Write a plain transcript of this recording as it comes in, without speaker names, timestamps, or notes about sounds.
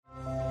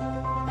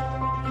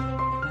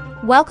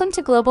Welcome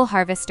to Global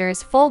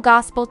Harvester's Full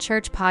Gospel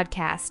Church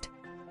podcast.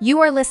 You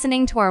are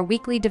listening to our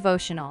weekly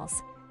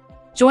devotionals.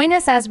 Join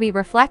us as we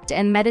reflect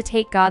and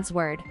meditate God's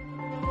Word.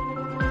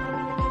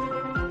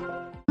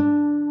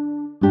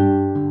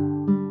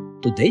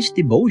 Today's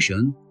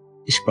devotion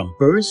is from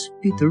 1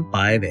 Peter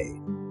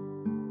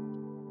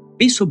 5:8.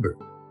 Be sober,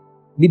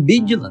 be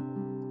vigilant,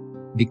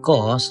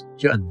 because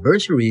your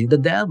adversary, the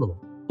devil,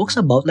 walks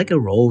about like a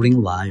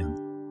roaring lion,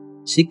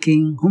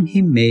 seeking whom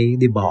he may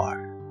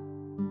devour.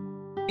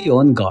 Be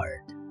on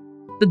guard.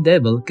 The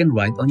devil can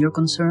ride on your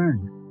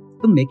concern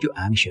to make you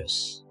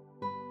anxious.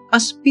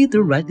 As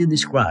Peter rightly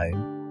described,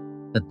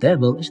 the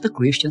devil is the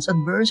Christian's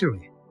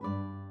adversary.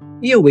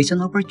 He awaits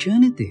an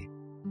opportunity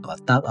to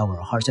attack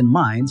our hearts and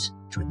minds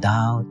through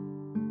doubt,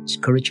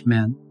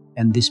 discouragement,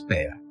 and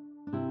despair.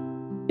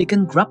 He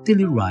can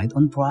craftily ride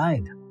on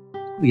pride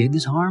to create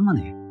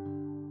disharmony.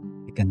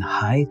 He can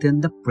heighten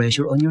the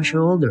pressure on your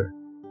shoulder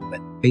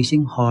when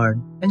facing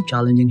hard and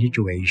challenging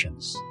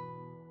situations.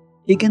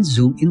 He can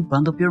zoom in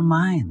front of your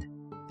mind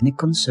any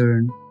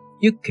concern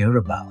you care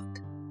about.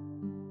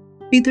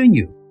 Peter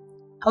knew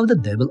how the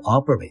devil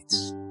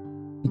operates.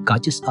 He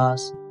catches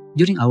us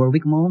during our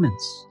weak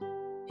moments.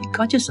 He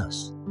catches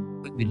us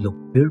when we look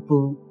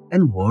fearful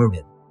and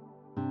worried.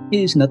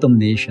 He is not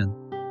omniscient,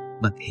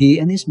 but he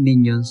and his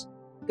minions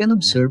can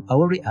observe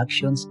our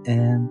reactions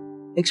and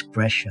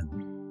expression.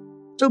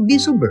 So be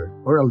sober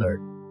or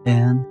alert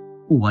and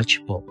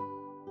watchful.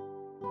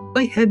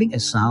 By having a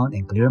sound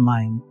and clear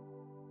mind,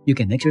 you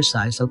can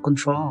exercise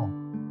self-control,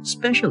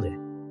 especially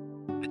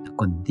when the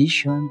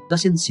condition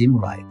doesn't seem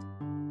right,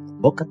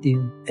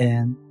 provocative,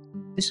 and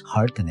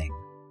disheartening.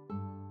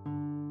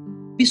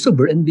 Be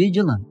sober and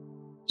vigilant,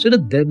 so the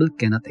devil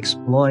cannot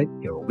exploit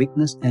your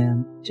weakness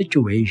and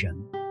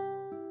situation.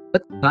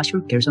 But cast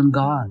your cares on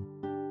God.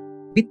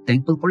 Be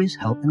thankful for His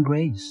help and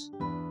grace,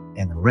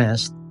 and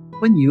rest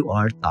when you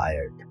are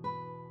tired.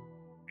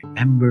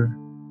 Remember,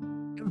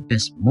 your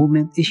best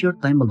moment is your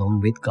time alone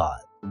with God,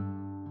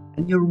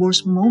 and your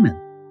worst moment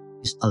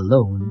is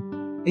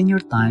alone in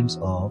your times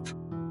of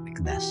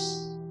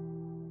weakness.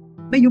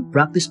 May you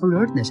practice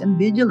alertness and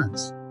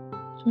vigilance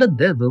so the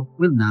devil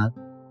will not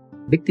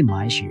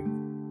victimize you.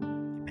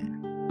 Amen.